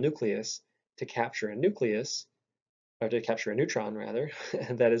individual nucleus to capture a nucleus, or to capture a neutron rather,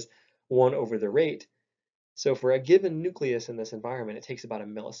 and that is 1 over the rate. So for a given nucleus in this environment, it takes about a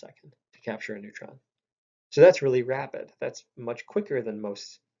millisecond to capture a neutron. So that's really rapid. That's much quicker than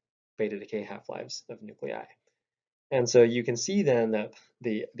most beta decay half-lives of nuclei. And so you can see then that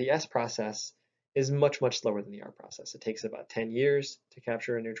the S process is much, much slower than the R process. It takes about 10 years to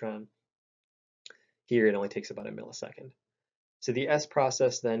capture a neutron. Here it only takes about a millisecond. So the S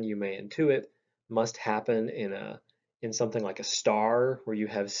process then, you may intuit, must happen in something like a star where you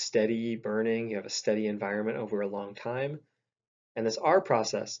have steady burning, you have a steady environment over a long time. And this R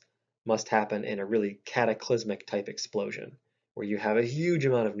process must happen in a really cataclysmic type explosion where you have a huge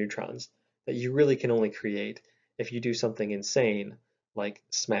amount of neutrons that you really can only create if you do something insane like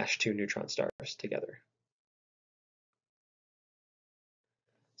smash 2 neutron stars together.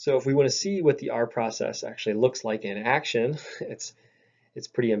 So if we want to see what the R process actually looks like in action, it's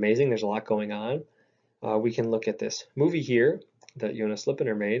pretty amazing. There's a lot going on. We can look at this movie here that Jonas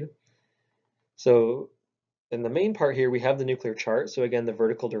Lippener made. So in the main part here, we have the nuclear chart. So again, the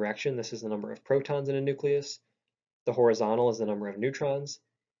vertical direction, this is the number of protons in a nucleus. The horizontal is the number of neutrons.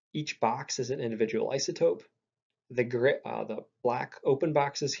 Each box is an individual isotope. The black open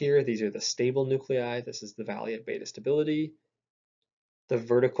boxes here, these are the stable nuclei. This is the valley of beta stability. The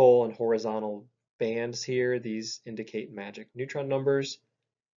vertical and horizontal bands here, these indicate magic neutron numbers.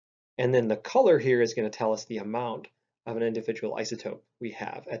 And then the color here is going to tell us the amount of an individual isotope we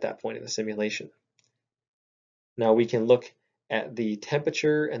have at that point in the simulation. Now we can look at the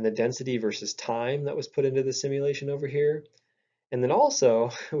temperature and the density versus time that was put into the simulation over here. And then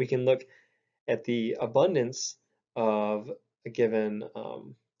also we can look at the abundance of a given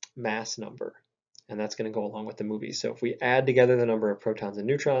mass number. And that's going to go along with the movie. So if we add together the number of protons and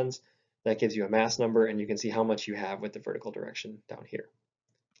neutrons, that gives you a mass number, and you can see how much you have with the vertical direction down here.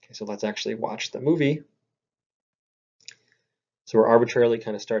 Okay, so let's actually watch the movie. So we're arbitrarily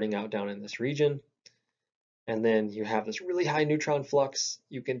kind of starting out down in this region. And then you have this really high neutron flux.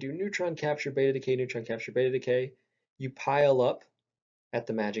 You can do neutron capture, beta decay, neutron capture, beta decay. You pile up at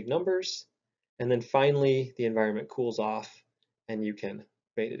the magic numbers. And then finally, the environment cools off and you can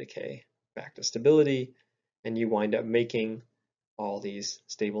beta decay back to stability. And you wind up making all these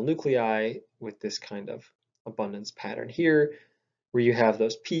stable nuclei with this kind of abundance pattern here, where you have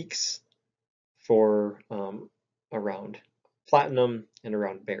those peaks for around platinum and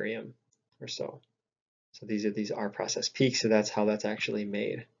around barium or so. So these are these R process peaks, so that's how that's actually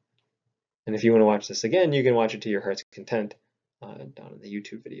made. And if you want to watch this again, you can watch it to your heart's content down in the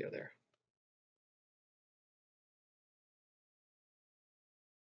YouTube video there.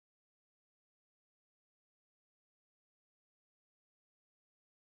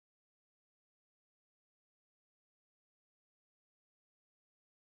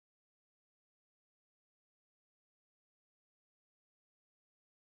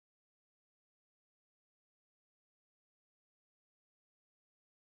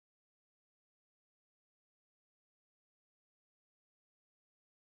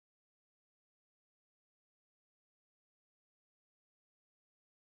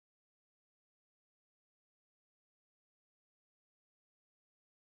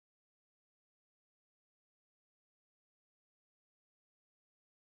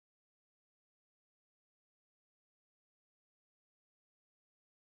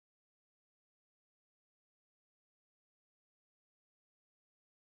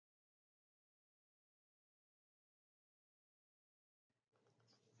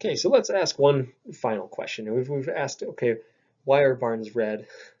 Okay, so let's ask one final question. We've asked, okay, why are barns red?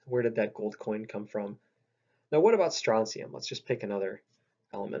 Where did that gold coin come from? Now, what about strontium? Let's just pick another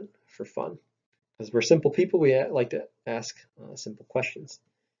element for fun. Because we're simple people, we like to ask simple questions.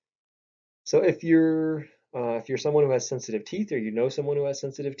 So if you're someone who has sensitive teeth, or you know someone who has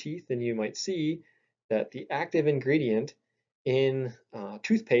sensitive teeth, then you might see that the active ingredient in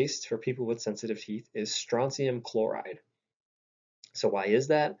toothpaste for people with sensitive teeth is strontium chloride. So why is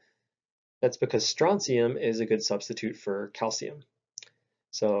that? That's because strontium is a good substitute for calcium.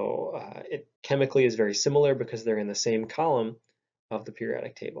 So it chemically is very similar because they're in the same column of the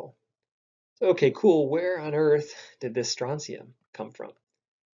periodic table. So, okay, cool. Where on earth did this strontium come from?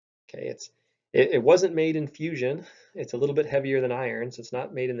 Okay, it wasn't made in fusion. It's a little bit heavier than iron, so it's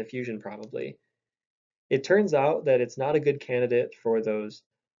not made in the fusion probably. It turns out that it's not a good candidate for those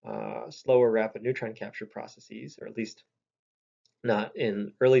slower rapid neutron capture processes, or at least not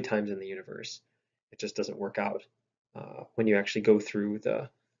in early times in the universe. It just doesn't work out when you actually go through the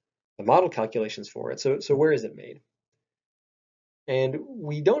model calculations for it. So where is it made? And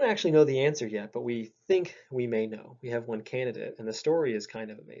we don't actually know the answer yet, but we think we may know. We have one candidate, and the story is kind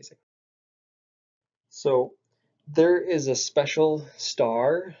of amazing. So there is a special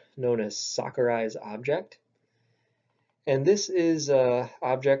star known as Sakurai's object. And this is an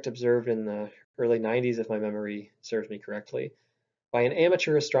object observed in the early 90s, if my memory serves me correctly, by an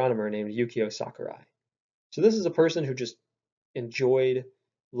amateur astronomer named Yukio Sakurai. So this is a person who just enjoyed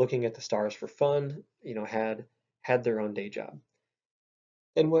looking at the stars for fun, had their own day job.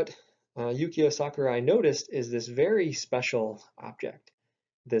 And what Yukio Sakurai noticed is this very special object.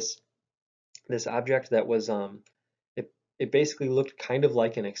 This object that was it basically looked kind of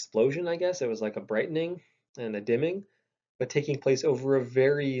like an explosion, I guess. It was like a brightening and a dimming, but taking place over a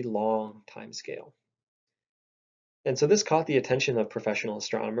very long time scale. And so this caught the attention of professional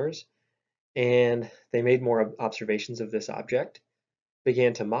astronomers, and they made more observations of this object,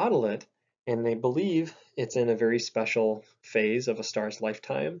 began to model it, and they believe it's in a very special phase of a star's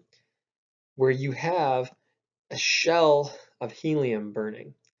lifetime where you have a shell of helium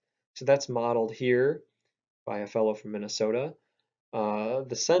burning. So that's modeled here by a fellow from Minnesota.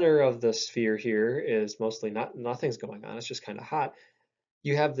 The center of the sphere here is mostly nothing's going on. It's just kind of hot.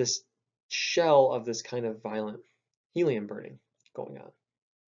 You have this shell of this kind of violent helium burning going on.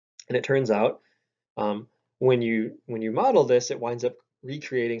 And it turns out when you model this, it winds up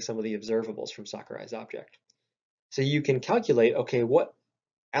recreating some of the observables from Sakurai's object. So you can calculate, okay, what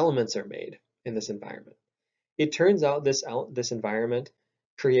elements are made in this environment. It turns out this environment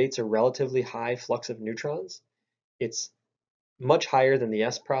creates a relatively high flux of neutrons. It's much higher than the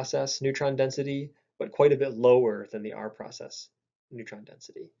S process neutron density, but quite a bit lower than the R process neutron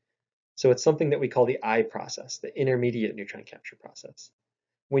density. So it's something that we call the I process, the intermediate neutron capture process.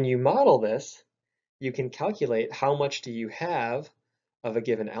 When you model this, you can calculate how much do you have of a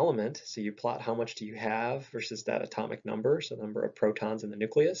given element. So you plot how much do you have versus that atomic number, so the number of protons in the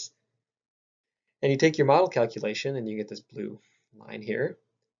nucleus. And you take your model calculation and you get this blue line here,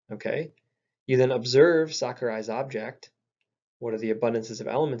 okay? You then observe Sakurai's object. What are the abundances of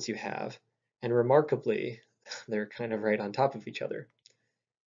elements you have? And remarkably, they're kind of right on top of each other.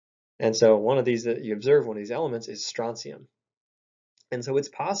 And so one of these that you observe, one of these elements is strontium. And so it's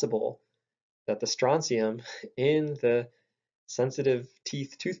possible that the strontium in the sensitive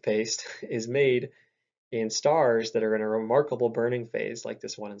teeth toothpaste is made in stars that are in a remarkable burning phase like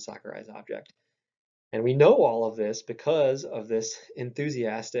this one in Sakurai's object. And we know all of this because of this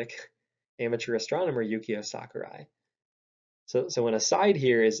enthusiastic amateur astronomer, Yukio Sakurai. So an aside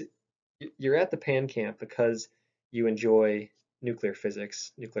here is you're at the PanCamp because you enjoy nuclear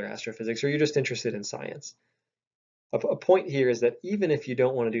physics, nuclear astrophysics, or you're just interested in science. A point here is that even if you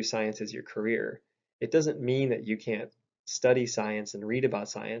don't want to do science as your career, it doesn't mean that you can't study science and read about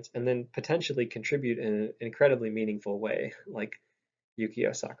science and then potentially contribute in an incredibly meaningful way, like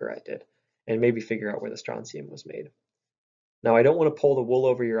Yukio Sakurai did, and maybe figure out where the strontium was made. Now, I don't want to pull the wool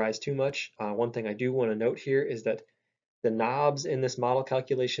over your eyes too much. One thing I do want to note here is that the knobs in this model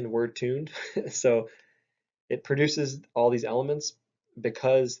calculation were tuned. So it produces all these elements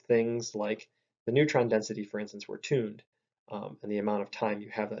because things like the neutron density, for instance, were tuned, and the amount of time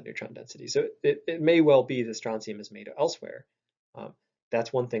you have that neutron density. So it may well be the strontium is made elsewhere.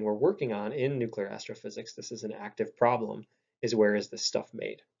 That's one thing we're working on in nuclear astrophysics. This is an active problem, is where is this stuff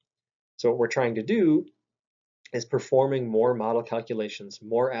made? So what we're trying to do is performing more model calculations,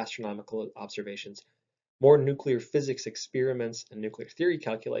 more astronomical observations, more nuclear physics experiments and nuclear theory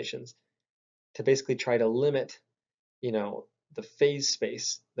calculations to basically try to limit, the phase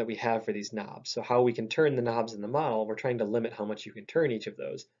space that we have for these knobs. So how we can turn the knobs in the model, we're trying to limit how much you can turn each of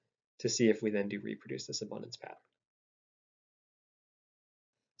those to see if we then do reproduce this abundance pattern.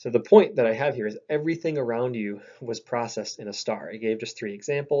 So the point that I have here is everything around you was processed in a star. I gave just 3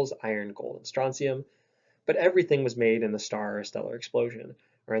 examples, iron, gold, and strontium, but everything was made in the star or stellar explosion,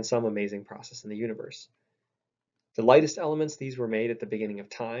 or in some amazing process in the universe. The lightest elements, these were made at the beginning of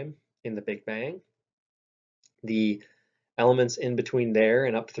time in the Big Bang. The elements in between there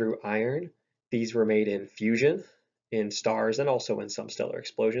and up through iron, these were made in fusion in stars and also in some stellar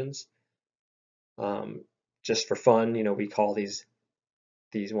explosions. Just for fun, we call these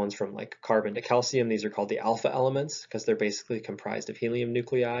ones from like carbon to calcium, these are called the alpha elements because they're basically comprised of helium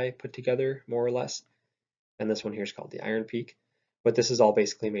nuclei put together more or less. And this one here is called the iron peak. But this is all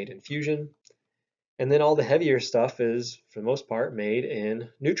basically made in fusion. And then all the heavier stuff is, for the most part, made in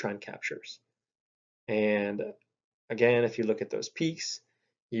neutron captures. And again, if you look at those peaks,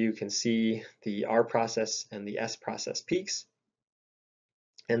 you can see the R process and the S process peaks.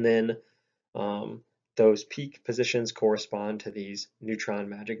 And then those peak positions correspond to these neutron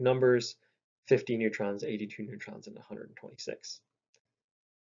magic numbers, 50 neutrons, 82 neutrons, and 126.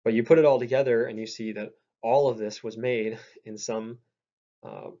 But you put it all together and you see that all of this was made in some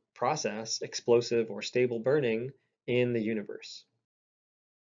process, explosive or stable burning in the universe.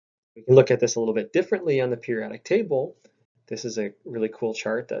 We can look at this a little bit differently on the periodic table. This is a really cool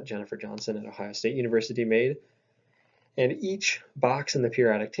chart that Jennifer Johnson at Ohio State University made. And each box in the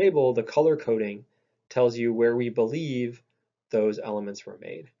periodic table, the color coding tells you where we believe those elements were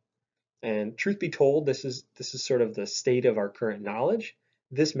made. And truth be told, this is sort of the state of our current knowledge.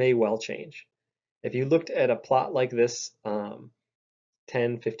 This may well change. If you looked at a plot like this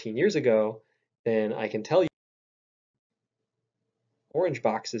 10, 15 years ago, then I can tell you orange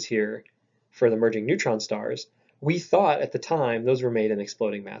boxes here for the merging neutron stars, we thought at the time those were made in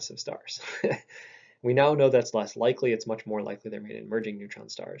exploding massive stars. We now know that's less likely. It's much more likely they're made in merging neutron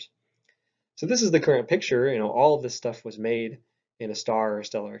stars. So this is the current picture. All of this stuff was made in a star or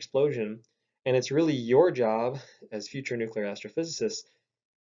stellar explosion, and it's really your job as future nuclear astrophysicists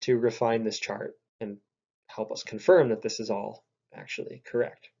to refine this chart and help us confirm that this is all actually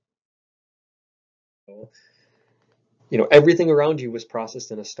correct. So, everything around you was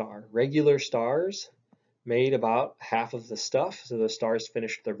processed in a star. Regular stars made about half of the stuff, so the stars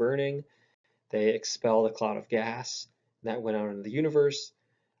finished their burning. They expelled a cloud of gas that went out into the universe.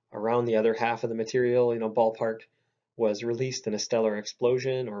 Around the other half of the material, ballpark, was released in a stellar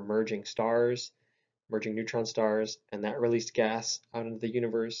explosion or merging stars, merging neutron stars, and that released gas out into the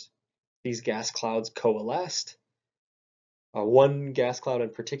universe. These gas clouds coalesced. One gas cloud in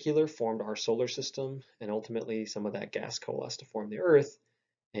particular formed our solar system, and ultimately some of that gas coalesced to form the Earth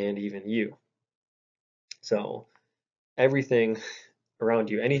and even you. So everything around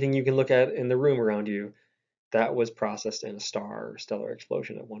you, anything you can look at in the room around you, that was processed in a star or stellar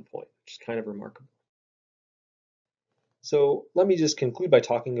explosion at one point, which is kind of remarkable. So let me just conclude by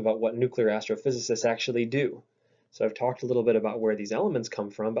talking about what nuclear astrophysicists actually do. So I've talked a little bit about where these elements come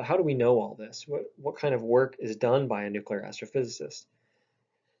from, but how do we know all this? What kind of work is done by a nuclear astrophysicist?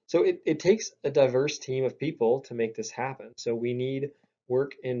 So it takes a diverse team of people to make this happen. So we need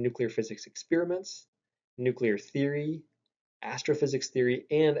work in nuclear physics experiments, nuclear theory, astrophysics theory,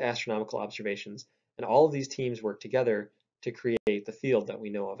 and astronomical observations. And all of these teams work together to create the field that we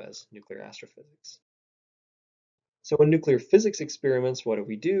know of as nuclear astrophysics. So in nuclear physics experiments, what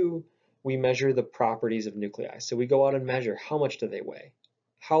do? We measure the properties of nuclei. So we go out and measure how much do they weigh?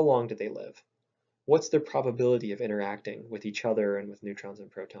 How long do they live? What's their probability of interacting with each other and with neutrons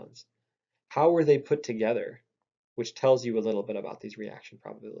and protons? How were they put together? Which tells you a little bit about these reaction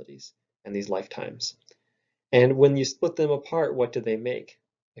probabilities and these lifetimes. And when you split them apart, what do they make?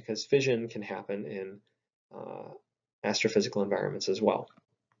 Because fission can happen in astrophysical environments as well.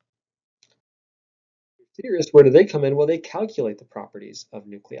 Theorists, where do they come in? Well, they calculate the properties of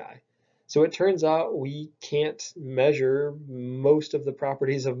nuclei. So it turns out we can't measure most of the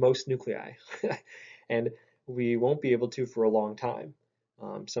properties of most nuclei, and we won't be able to for a long time.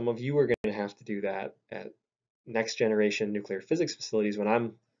 Some of you are going to have to do that at next generation nuclear physics facilities when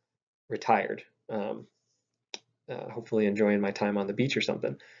I'm retired, hopefully enjoying my time on the beach or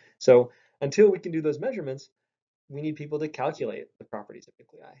something. So until we can do those measurements, we need people to calculate the properties of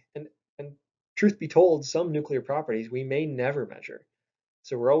nuclei. And truth be told, some nuclear properties we may never measure.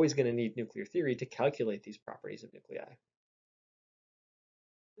 So we're always going to need nuclear theory to calculate these properties of nuclei.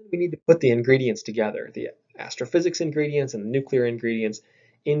 We need to put the ingredients together, the astrophysics ingredients and the nuclear ingredients,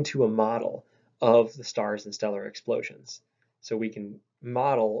 into a model of the stars and stellar explosions. So we can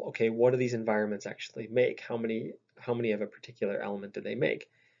model, okay, what do these environments actually make? How many how many of a particular element do they make.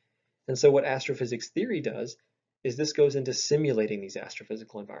 And so what astrophysics theory does is this goes into simulating these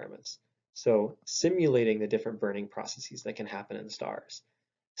astrophysical environments. So simulating the different burning processes that can happen in stars,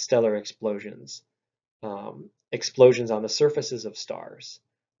 stellar explosions, explosions on the surfaces of stars,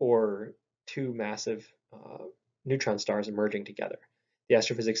 or two massive neutron stars emerging together. The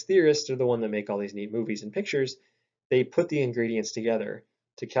astrophysics theorists are the one that make all these neat movies and pictures. They put the ingredients together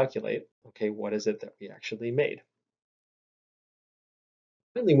to calculate, okay, what is it that we actually made?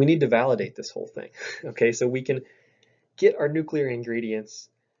 Finally, we need to validate this whole thing. Okay, so we can get our nuclear ingredients,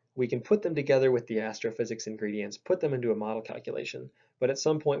 we can put them together with the astrophysics ingredients, put them into a model calculation, but at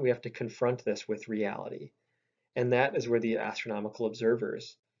some point we have to confront this with reality. And that is where the astronomical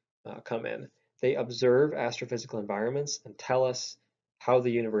observers come in. They observe astrophysical environments and tell us how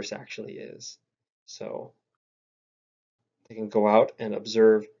the universe actually is. So they can go out and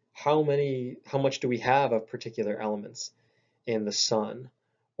observe how much do we have of particular elements in the sun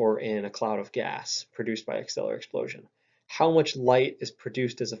or in a cloud of gas produced by a stellar explosion. How much light is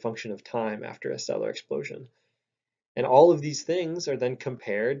produced as a function of time after a stellar explosion. And all of these things are then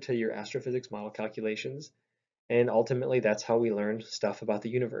compared to your astrophysics model calculations, and ultimately that's how we learn stuff about the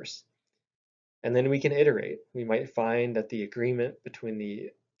universe. And then we can iterate. We might find that the agreement between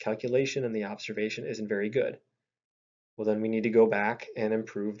the calculation and the observation isn't very good. Well, then we need to go back and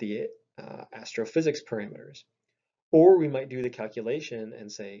improve the astrophysics parameters. Or we might do the calculation and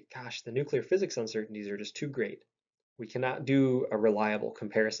say, gosh, the nuclear physics uncertainties are just too great. We cannot do a reliable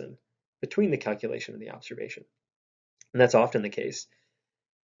comparison between the calculation and the observation. And that's often the case.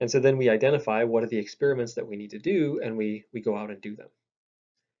 And so then we identify what are the experiments that we need to do, and we go out and do them.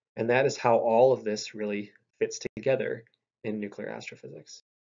 And that is how all of this really fits together in nuclear astrophysics.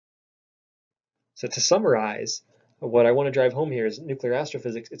 So to summarize, what I want to drive home here is nuclear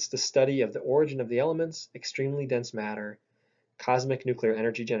astrophysics. It's the study of the origin of the elements, extremely dense matter, cosmic nuclear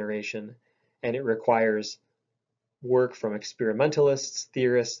energy generation, and it requires work from experimentalists,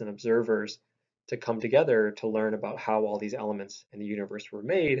 theorists, and observers to come together to learn about how all these elements in the universe were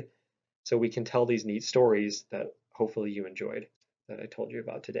made, so we can tell these neat stories that hopefully you enjoyed, that I told you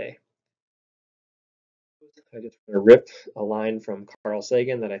about today. I just want to rip a line from Carl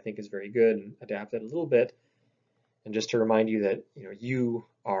Sagan that I think is very good and adapt it a little bit, and just to remind you that you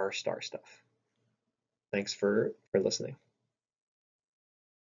are star stuff. Thanks for listening.